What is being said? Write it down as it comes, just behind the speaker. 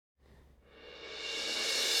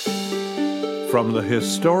From the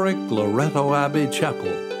historic Loretto Abbey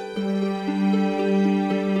Chapel,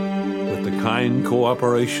 with the kind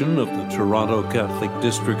cooperation of the Toronto Catholic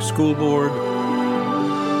District School Board,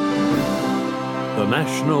 the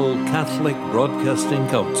National Catholic Broadcasting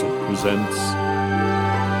Council presents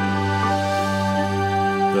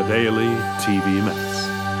the Daily TV Mass.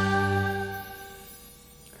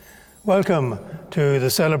 Welcome to the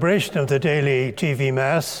celebration of the Daily TV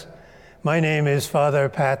Mass. My name is Father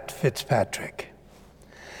Pat Fitzpatrick.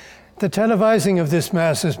 The televising of this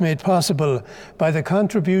Mass is made possible by the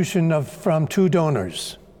contribution from two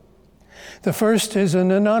donors. The first is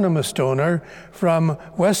an anonymous donor from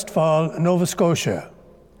Westfall, Nova Scotia,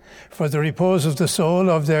 for the repose of the soul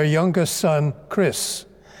of their youngest son, Chris,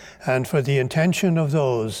 and for the intention of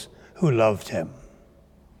those who loved him.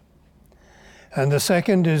 And the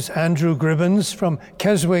second is Andrew Gribbons from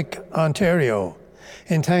Keswick, Ontario,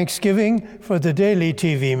 in thanksgiving for the daily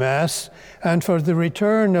TV Mass and for the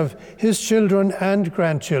return of his children and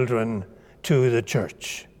grandchildren to the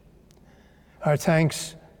Church. Our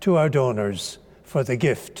thanks to our donors for the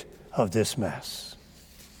gift of this Mass.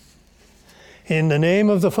 In the name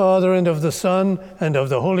of the Father, and of the Son, and of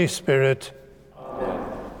the Holy Spirit, Amen.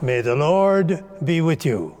 May the Lord be with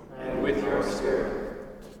you. And with your spirit.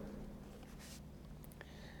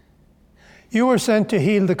 You were sent to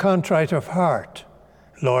heal the contrite of heart.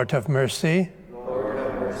 Lord, have mercy. Lord,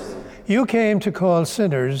 have mercy. You came to call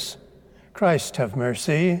sinners. Christ, have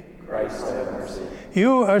mercy. Christ, have mercy.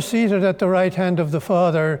 You are seated at the right hand of the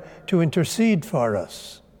Father to intercede for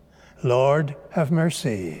us. Lord, have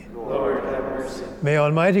mercy. Lord, have mercy. May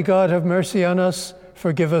Almighty God have mercy on us,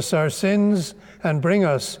 forgive us our sins, and bring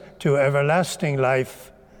us to everlasting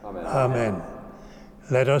life. Amen. Amen.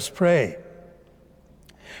 Let us pray.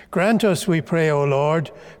 Grant us, we pray, O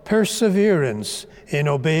Lord, perseverance in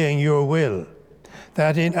obeying your will,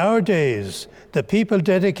 that in our days the people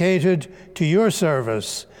dedicated to your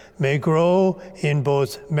service may grow in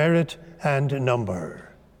both merit and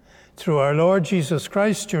number. Through our Lord Jesus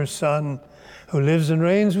Christ, your Son, who lives and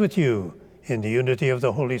reigns with you in the unity of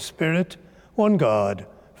the Holy Spirit, one God,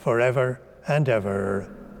 forever and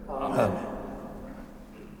ever. Amen.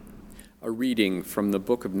 A reading from the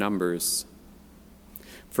book of Numbers.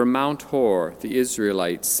 From Mount Hor, the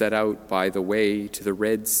Israelites set out by the way to the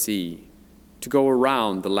Red Sea to go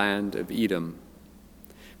around the land of Edom.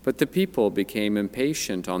 But the people became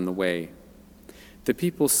impatient on the way. The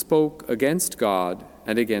people spoke against God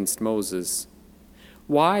and against Moses.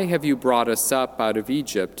 "Why have you brought us up out of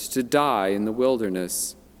Egypt to die in the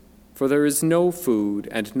wilderness? For there is no food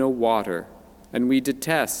and no water, and we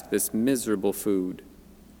detest this miserable food."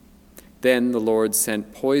 Then the Lord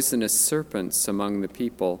sent poisonous serpents among the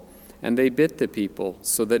people, and they bit the people,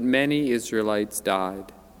 so that many Israelites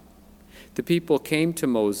died. The people came to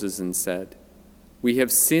Moses and said, "We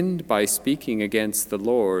have sinned by speaking against the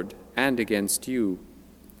Lord and against you.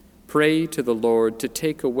 Pray to the Lord to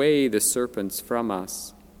take away the serpents from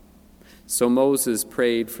us." So Moses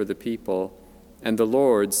prayed for the people, and the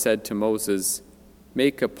Lord said to Moses,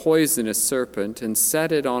 "Make a poisonous serpent and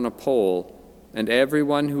set it on a pole, and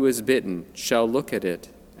everyone who is bitten shall look at it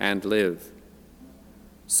and live."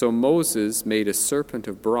 So Moses made a serpent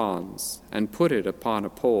of bronze and put it upon a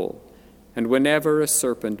pole, and whenever a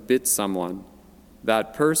serpent bit someone,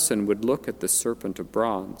 that person would look at the serpent of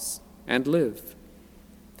bronze and live.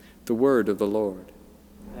 The word of the Lord.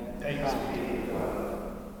 Thanks be to God.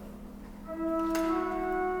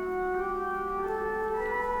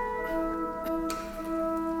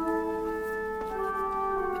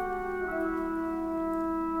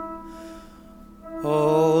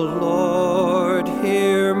 O Lord,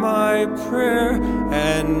 hear my prayer,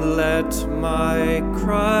 and let my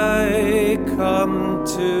cry come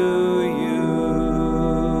to you.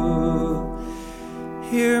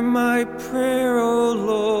 Hear my prayer, O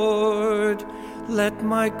Lord, let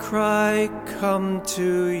my cry come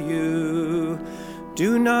to you.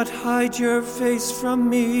 Do not hide your face from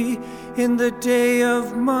me in the day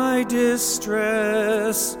of my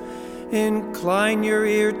distress. Incline your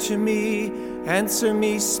ear to me, answer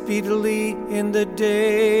me speedily in the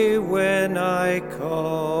day when I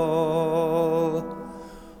call.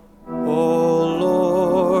 O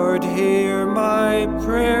Lord, hear my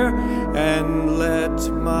prayer, and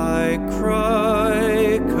let my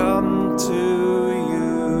cry come to you.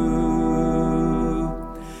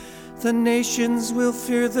 The nations will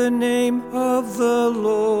fear the name of the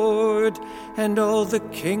Lord, and all the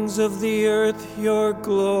kings of the earth your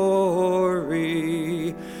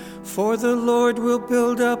glory. For the Lord will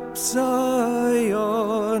build up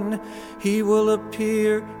Zion, he will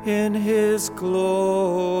appear in his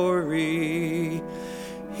glory.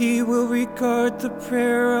 He regard the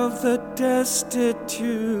prayer of the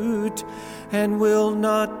destitute and will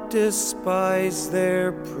not despise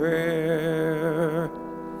their prayer.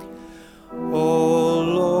 O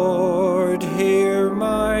Lord, hear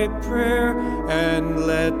my prayer and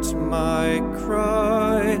let my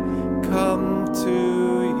cry come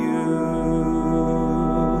to you.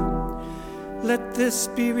 Let this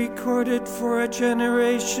be recorded for a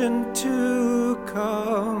generation to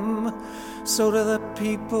come, so that the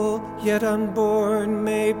people yet unborn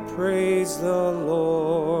may praise the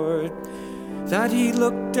Lord, that he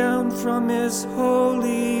looked down from his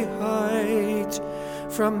holy height.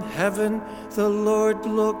 From heaven the Lord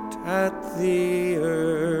looked at the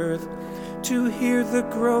earth, to hear the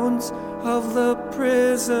groans of the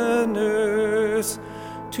prisoners,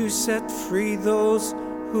 to set free those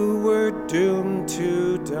who were doomed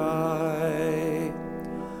to die.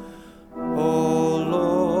 O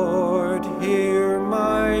Lord, hear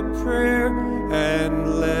my prayer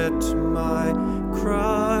and let my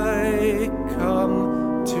cry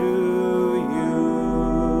come to you.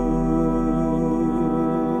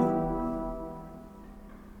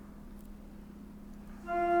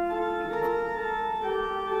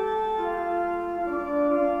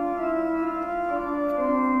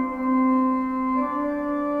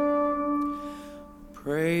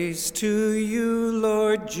 Praise to you,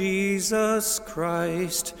 Lord Jesus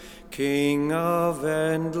Christ, King of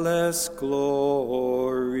endless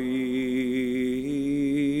glory.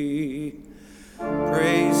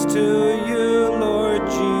 Praise to you, Lord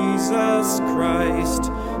Jesus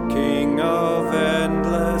Christ, King of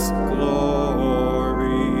endless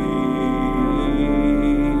glory.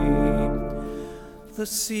 The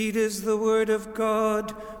seed is the word of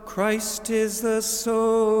God, Christ is the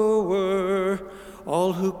sower.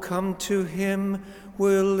 All who come to him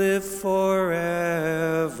will live forever.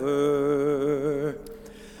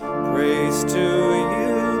 Praise to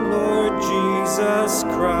you, Lord Jesus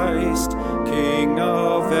Christ, King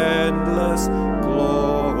of endless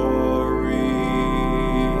glory.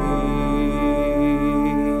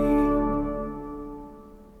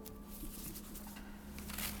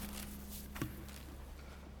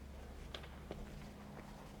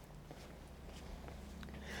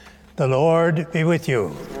 The Lord be with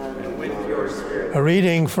you. And with your spirit. A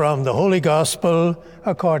reading from the Holy Gospel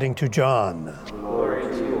according to John. Glory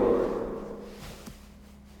to you, Lord.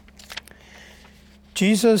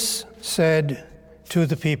 Jesus said to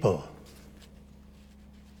the people,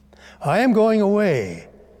 I am going away,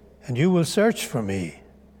 and you will search for me,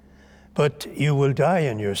 but you will die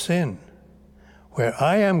in your sin. Where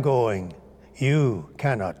I am going, you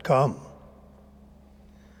cannot come.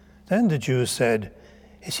 Then the Jews said,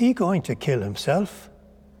 is he going to kill himself?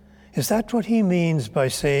 Is that what he means by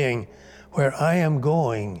saying, where I am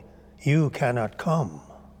going, you cannot come?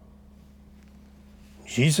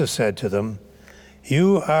 Jesus said to them,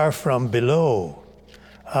 you are from below,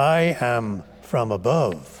 I am from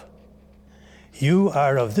above. You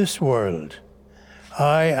are of this world,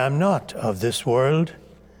 I am not of this world.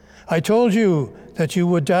 I told you that you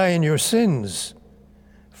would die in your sins,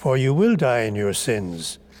 for you will die in your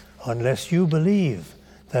sins, unless you believe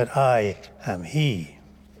that I am he.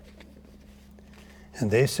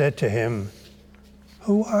 And they said to him,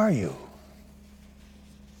 who are you?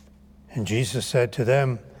 And Jesus said to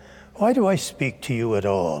them, why do I speak to you at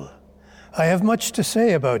all? I have much to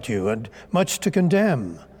say about you and much to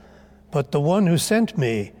condemn, but the one who sent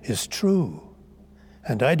me is true,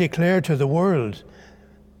 and I declare to the world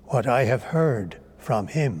what I have heard from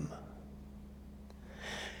him.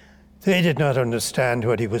 They did not understand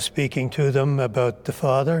what he was speaking to them about the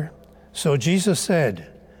Father. So Jesus said,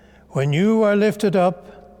 when you are lifted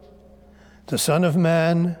up, the Son of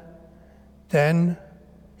Man, then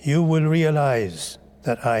you will realize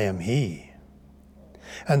that I am he,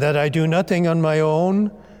 and that I do nothing on my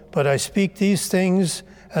own, but I speak these things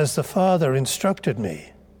as the Father instructed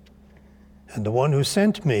me. And the one who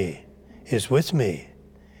sent me is with me.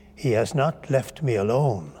 He has not left me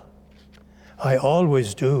alone. I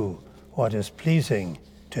always do what is pleasing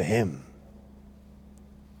to him.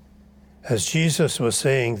 As Jesus was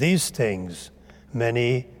saying these things,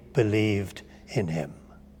 many believed in him.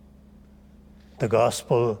 The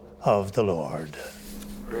Gospel of the Lord.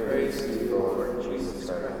 Praise to you, Lord Jesus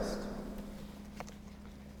Christ.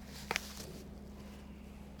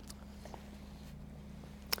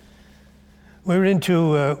 We're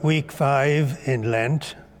into week 5 in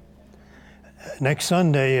Lent. Next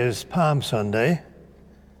Sunday is Palm Sunday.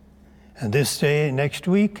 And this day, next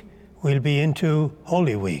week, we'll be into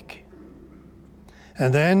Holy Week.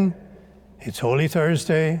 And then it's Holy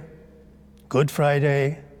Thursday, Good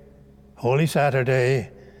Friday, Holy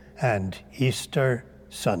Saturday, and Easter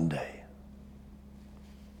Sunday.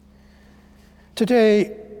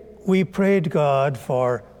 Today, we prayed God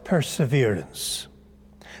for perseverance,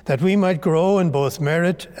 that we might grow in both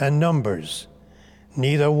merit and numbers,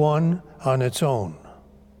 neither one on its own.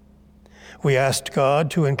 We asked God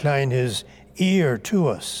to incline his ear to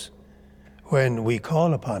us when we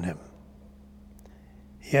call upon him.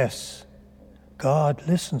 Yes, God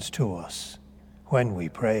listens to us when we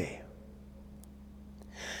pray.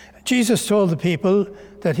 Jesus told the people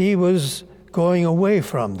that he was going away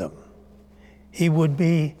from them. He would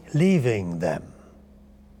be leaving them.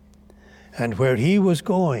 And where he was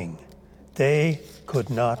going, they could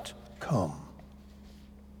not come.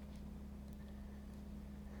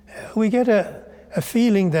 We get a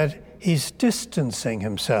feeling that he's distancing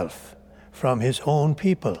himself from his own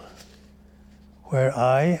people. Where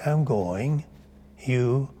I am going,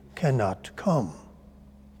 you cannot come.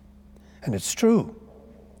 And it's true.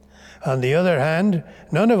 On the other hand,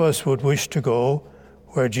 none of us would wish to go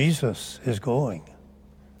where Jesus is going.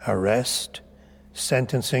 Arrest,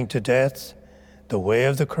 sentencing to death, the way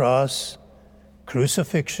of the cross,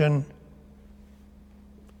 crucifixion.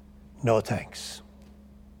 No thanks.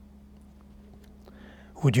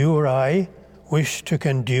 Would you or I wish to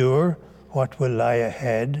endure what will lie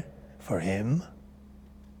ahead for him?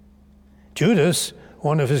 Judas,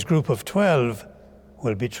 one of his group of 12,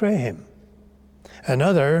 will betray him.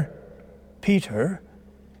 Another, Peter,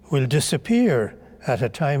 will disappear at a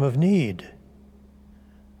time of need.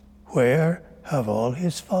 Where have all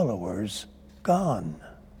his followers gone?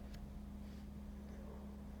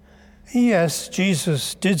 Yes,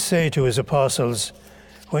 Jesus did say to his apostles,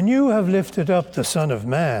 "When you have lifted up the Son of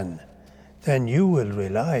Man, then you will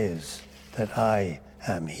realize that I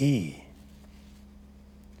am he."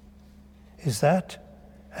 Is that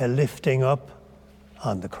a lifting up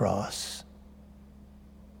on the cross?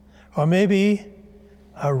 Or maybe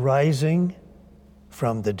a rising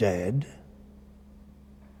from the dead?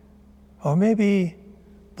 Or maybe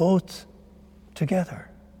both together?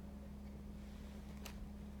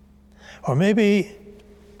 Or maybe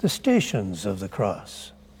the stations of the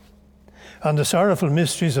cross. On the sorrowful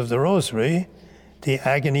mysteries of the Rosary, the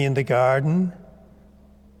agony in the garden,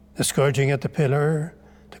 the scourging at the pillar,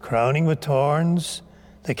 the crowning with thorns,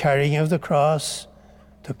 the carrying of the cross,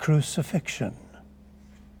 the crucifixion.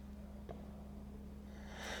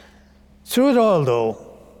 Through it all,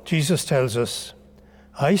 though, Jesus tells us,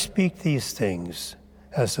 "I speak these things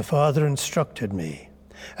as the Father instructed me,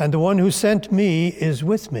 and the one who sent me is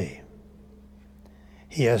with me.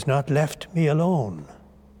 He has not left me alone,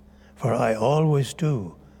 for I always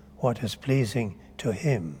do what is pleasing to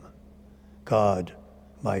him, God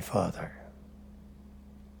my Father."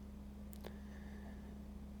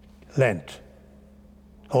 Lent,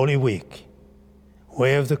 Holy Week,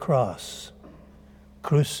 Way of the Cross,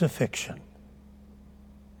 crucifixion.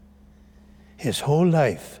 His whole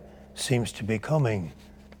life seems to be coming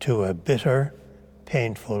to a bitter,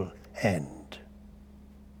 painful end.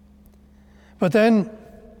 But then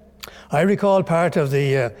I recall part of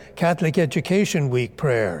the Catholic Education Week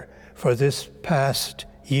prayer for this past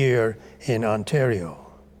year in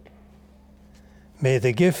Ontario. May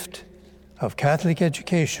the gift of Catholic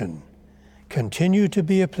education continue to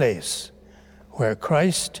be a place where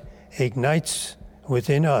Christ ignites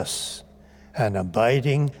within us an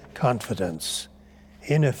abiding confidence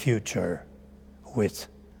in a future with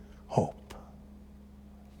hope.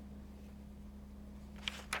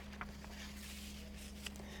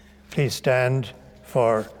 Please stand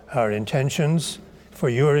for our intentions, for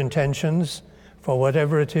your intentions, for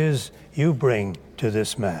whatever it is you bring to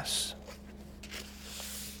this Mass.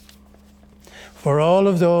 For all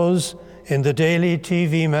of those in the daily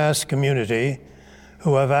TV Mass community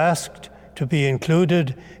who have asked to be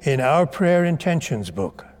included in our prayer intentions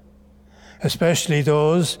book, especially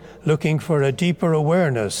those looking for a deeper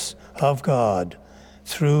awareness of God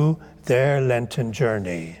through their Lenten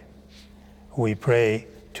journey, we pray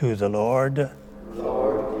to the Lord.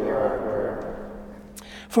 Lord, hear our prayer.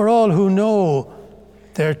 For all who know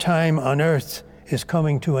their time on earth is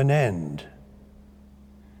coming to an end,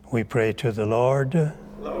 we pray to the Lord.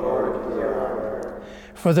 Lord, hear our prayer.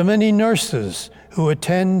 For the many nurses who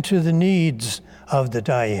attend to the needs of the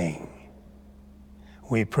dying,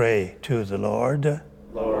 we pray to the Lord.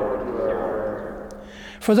 Lord, hear our prayer.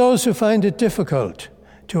 For those who find it difficult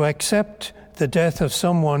to accept the death of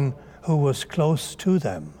someone who was close to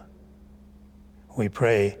them, we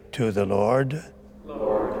pray to the Lord.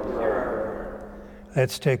 Lord, hear our prayer.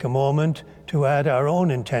 Let's take a moment to add our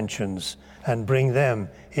own intentions and bring them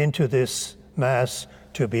into this Mass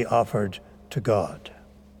to be offered to God.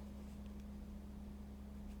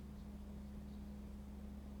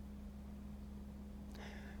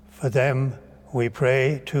 For them we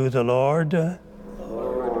pray to the Lord.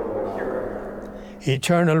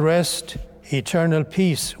 Eternal rest, eternal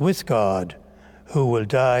peace with God, who will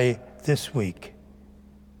die this week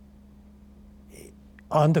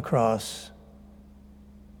on the cross,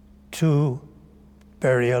 to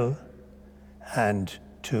burial, and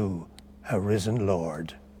to a risen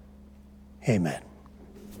Lord. Amen.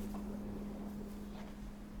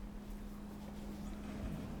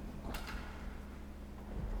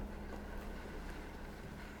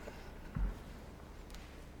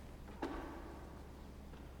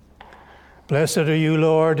 Blessed are you,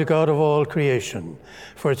 Lord, God of all creation,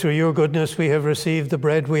 for through your goodness we have received the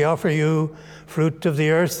bread we offer you, fruit of the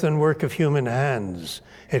earth and work of human hands.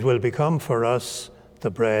 It will become for us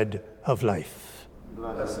the bread of life.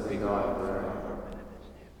 Blessed be God forever.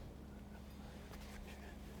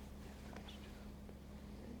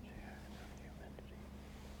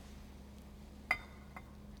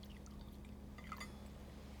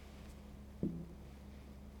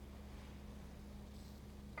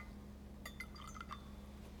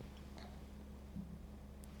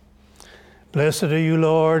 Blessed are you,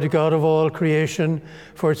 Lord, God of all creation,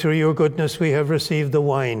 for through your goodness we have received the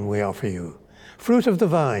wine we offer you. Fruit of the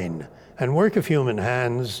vine and work of human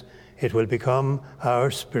hands, it will become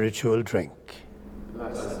our spiritual drink.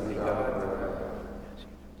 Blessed be God forever.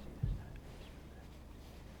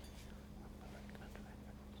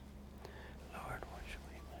 Lord, wash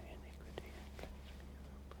away my iniquity and cleanse me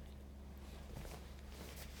from my.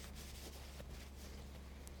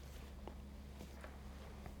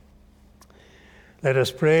 Let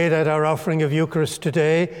us pray that our offering of Eucharist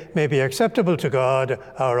today may be acceptable to God,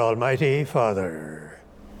 our Almighty Father.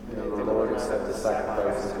 May the Lord accept the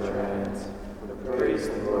sacrifices of your hands, for the praise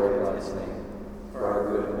and glory of his name, for our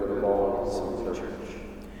good and good of all his holy church.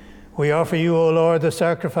 We offer you, O Lord, the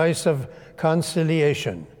sacrifice of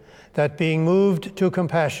conciliation, that being moved to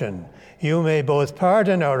compassion, you may both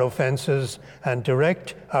pardon our offenses and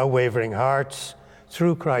direct our wavering hearts,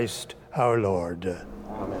 through Christ our Lord.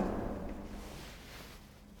 Amen.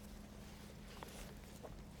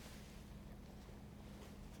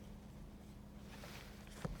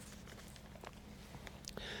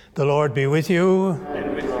 The Lord be with you.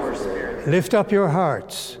 And with your spirit. Lift up your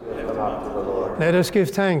hearts. Lift them up to the Lord. Let us give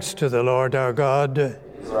thanks to the Lord our God. It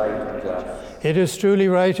is right and just. It is truly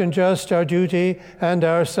right and just, our duty and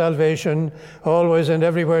our salvation, always and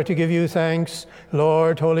everywhere to give you thanks,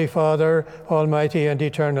 Lord, Holy Father, Almighty and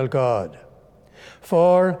eternal God.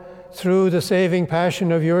 For through the saving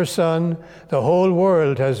passion of your Son, the whole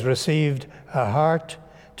world has received a heart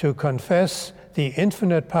to confess the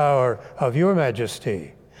infinite power of your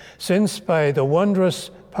majesty, since by the wondrous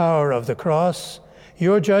power of the cross,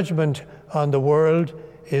 your judgment on the world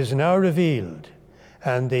is now revealed,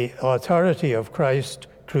 and the authority of Christ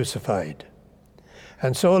crucified.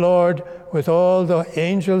 And so, Lord, with all the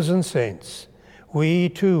angels and saints, we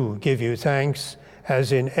too give you thanks,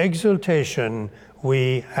 as in exultation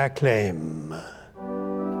we acclaim.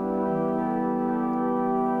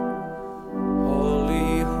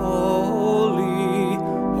 Holy, holy,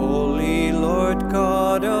 holy Lord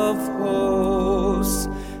God of hosts,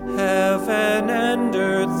 heaven and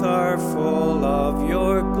earth are full of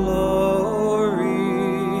your glory.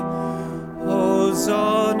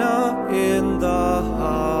 Hosanna in the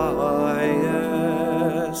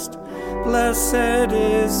highest. Blessed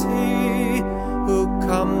is he who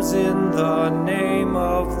comes in the name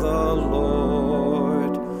of the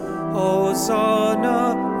Lord.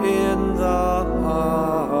 Hosanna in the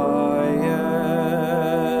highest.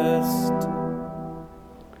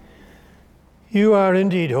 You are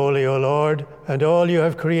indeed holy, O Lord, and all you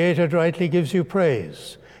have created rightly gives you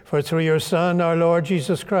praise. For through your Son, our Lord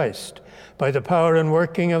Jesus Christ, by the power and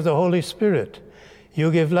working of the Holy Spirit, you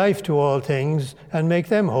give life to all things and make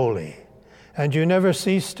them holy. And you never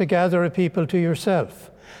cease to gather a people to yourself,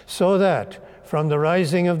 so that, from the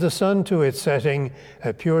rising of the sun to its setting,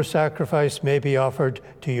 a pure sacrifice may be offered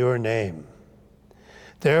to your name.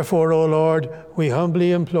 Therefore, O Lord, we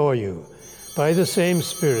humbly implore you, by the same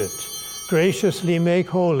Spirit, graciously make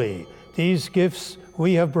holy these gifts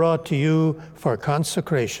we have brought to you for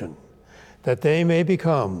consecration, that they may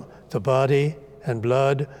become the body and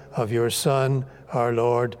blood of your Son, our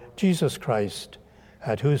Lord Jesus Christ,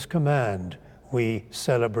 at whose command we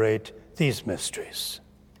celebrate these mysteries.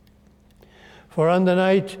 For on the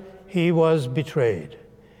night he was betrayed,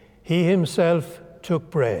 he himself took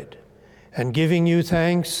bread, and giving you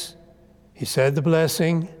thanks, he said the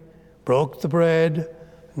blessing, broke the bread,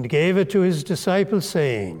 and gave it to his disciples,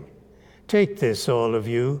 saying, "Take this, all of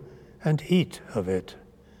you, and eat of it,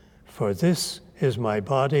 for this is my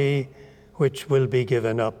body, which will be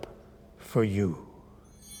given up for you.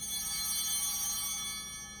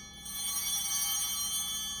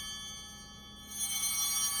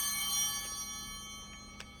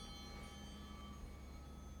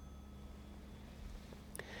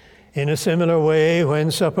 In a similar way,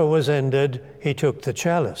 when supper was ended, he took the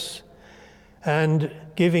chalice, and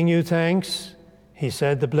giving you thanks, he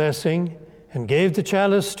said the blessing, and gave the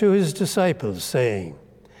chalice to his disciples, saying,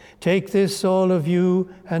 "Take this, all of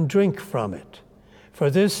you, and drink from it. For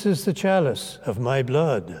this is the chalice of my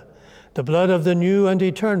blood, the blood of the new and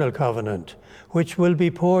eternal covenant, which will be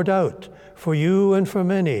poured out for you and for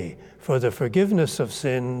many for the forgiveness of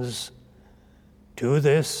sins. Do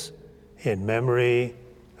this in memory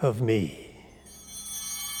of me."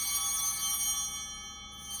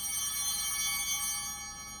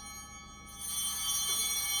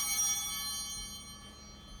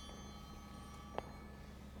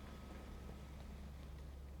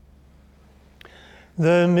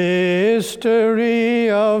 The mystery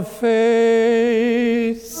of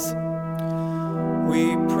faith.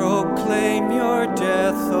 We proclaim your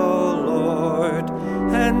death, O Lord,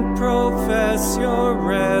 and profess your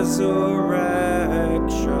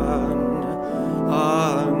resurrection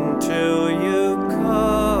until you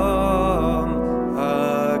come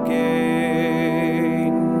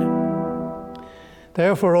again.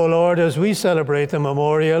 Therefore, O Lord, as we celebrate the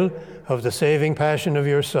memorial of the saving passion of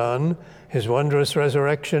your Son, his wondrous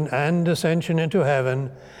resurrection and ascension into heaven,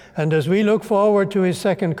 and as we look forward to his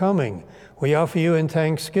second coming, we offer you in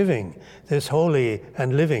thanksgiving this holy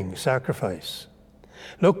and living sacrifice.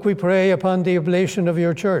 Look, we pray, upon the oblation of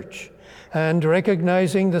your church, and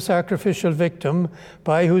recognizing the sacrificial victim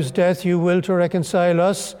by whose death you will to reconcile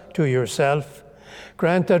us to yourself,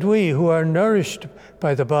 grant that we, who are nourished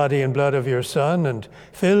by the body and blood of your Son and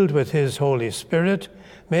filled with his Holy Spirit,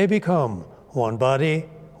 may become one body,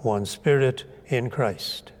 one Spirit in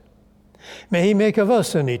Christ. May he make of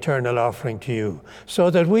us an eternal offering to you, so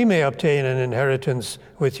that we may obtain an inheritance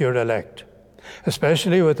with your elect,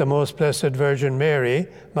 especially with the most blessed Virgin Mary,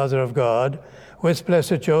 Mother of God, with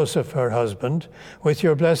blessed Joseph, her husband, with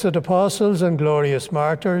your blessed apostles and glorious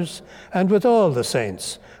martyrs, and with all the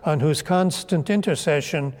saints, on whose constant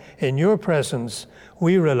intercession in your presence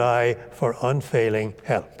we rely for unfailing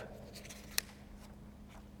help.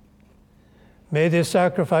 May this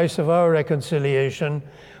sacrifice of our reconciliation,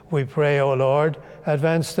 we pray, O Lord,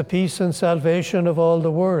 advance the peace and salvation of all the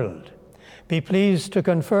world. Be pleased to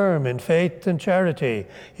confirm in faith and charity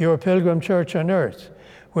your pilgrim church on earth,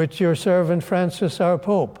 with your servant Francis, our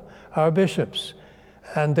Pope, our bishops,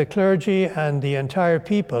 and the clergy and the entire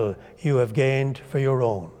people you have gained for your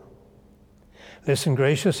own. Listen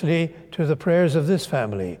graciously to the prayers of this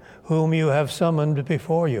family, whom you have summoned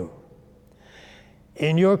before you.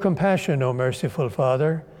 In your compassion, O merciful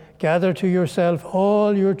Father, gather to yourself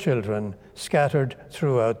all your children scattered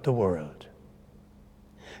throughout the world.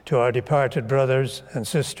 To our departed brothers and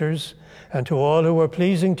sisters, and to all who were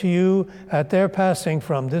pleasing to you at their passing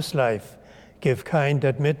from this life, give kind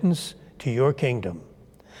admittance to your kingdom.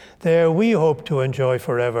 There we hope to enjoy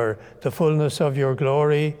forever the fullness of your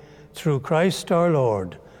glory, through Christ our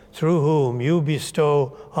Lord, through whom you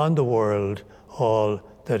bestow on the world all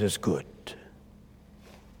that is good.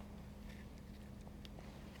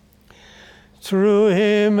 Through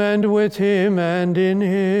him and with him and in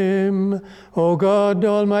him, O God,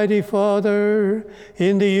 Almighty Father,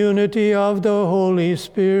 in the unity of the Holy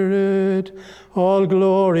Spirit, all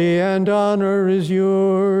glory and honor is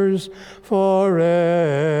yours forever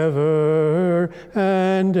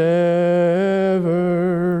and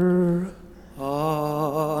ever.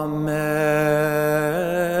 Amen.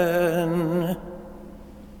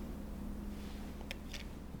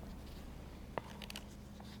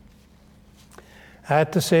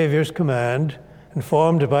 At the Saviour's command,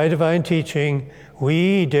 informed by divine teaching,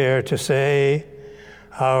 we dare to say,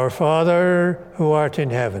 Our Father, who art in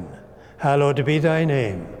heaven, hallowed be thy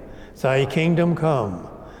name. Thy kingdom come,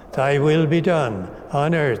 thy will be done,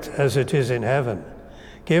 on earth as it is in heaven.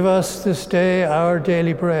 Give us this day our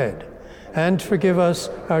daily bread, and forgive us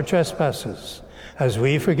our trespasses, as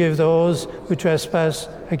we forgive those who trespass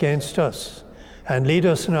against us. And lead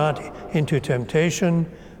us not into temptation,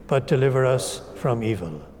 but deliver us from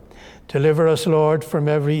evil. Deliver us, Lord, from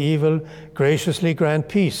every evil. Graciously grant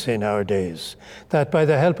peace in our days, that by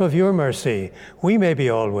the help of your mercy we may be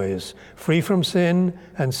always free from sin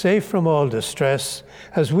and safe from all distress,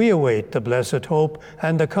 as we await the blessed hope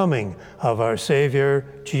and the coming of our Saviour,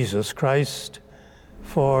 Jesus Christ.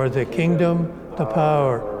 For the kingdom, the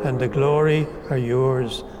power, and the glory are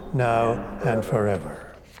yours, now and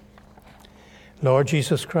forever. Lord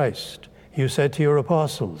Jesus Christ, you said to your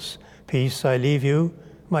apostles, Peace I leave you,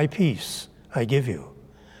 my peace I give you.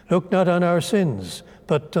 Look not on our sins,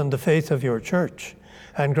 but on the faith of your church,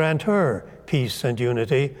 and grant her peace and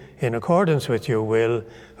unity in accordance with your will,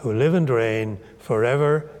 who live and reign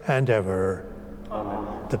forever and ever.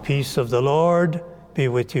 Amen. The peace of the Lord be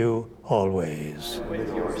with you always. And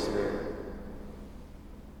with your spirit.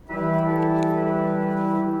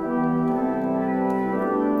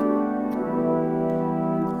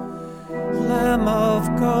 Lamb of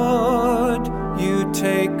God, you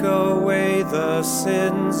take away the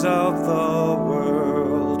sins of the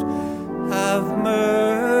world. Have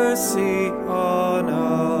mercy on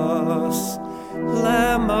us.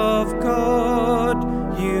 Lamb of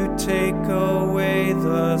God, you take away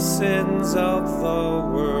the sins of the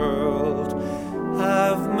world.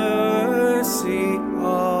 Have mercy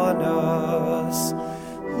on us.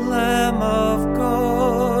 Lamb of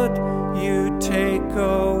God, you take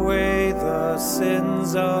away the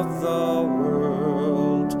sins of the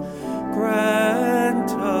world.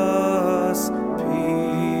 Grant us peace.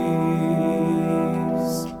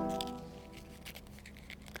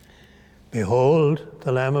 Behold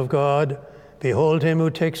the Lamb of God. Behold him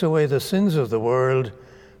who takes away the sins of the world.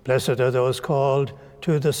 Blessed are those called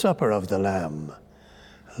to the supper of the Lamb.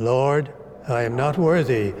 Lord, I am not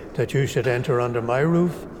worthy that you should enter under my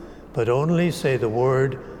roof, but only say the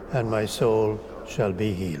word, and my soul shall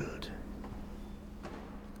be healed.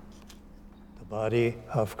 The body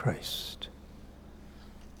of Christ.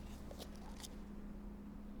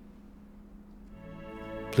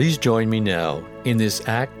 Please join me now in this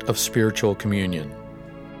act of spiritual communion.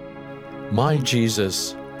 My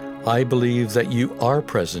Jesus, I believe that you are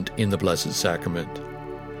present in the Blessed Sacrament.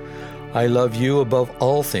 I love you above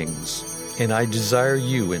all things, and I desire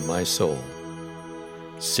you in my soul.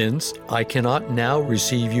 Since I cannot now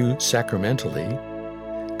receive you sacramentally,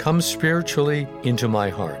 come spiritually into my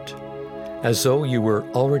heart, as though you were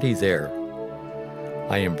already there.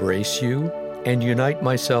 I embrace you and unite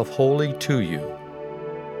myself wholly to you.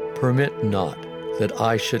 Permit not that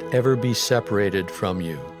I should ever be separated from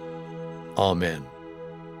you. Amen.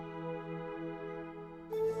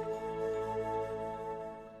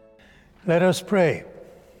 Let us pray.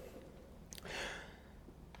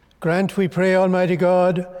 Grant, we pray, Almighty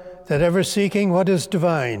God, that ever seeking what is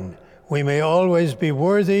divine, we may always be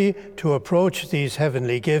worthy to approach these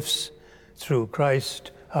heavenly gifts through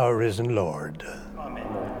Christ our risen Lord.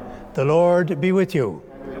 Amen. The Lord be with you.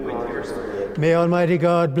 And with your spirit. May Almighty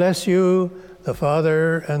God bless you, the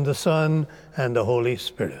Father and the Son and the Holy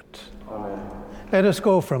Spirit. Amen. Let us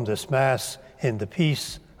go from this Mass in the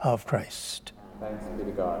peace of Christ. Thanks be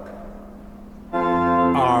to God.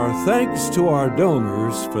 Our thanks to our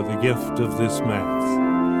donors for the gift of this Mass.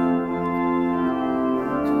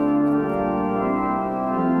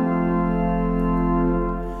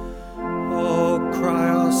 O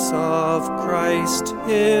cross of Christ,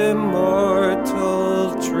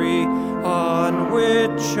 immortal tree, on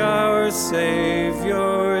which our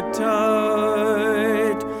Savior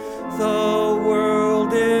died, the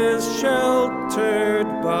world is sheltered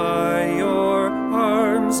by your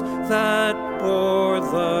arms that bore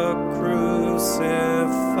the crucified.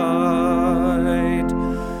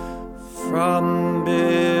 From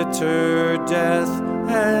bitter death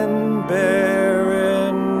and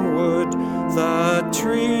barren wood, the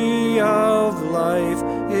tree of life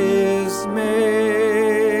is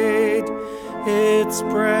made. Its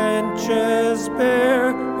branches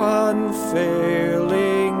bear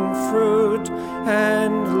unfailing fruit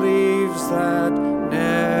and leaves that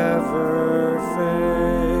never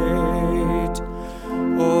fade.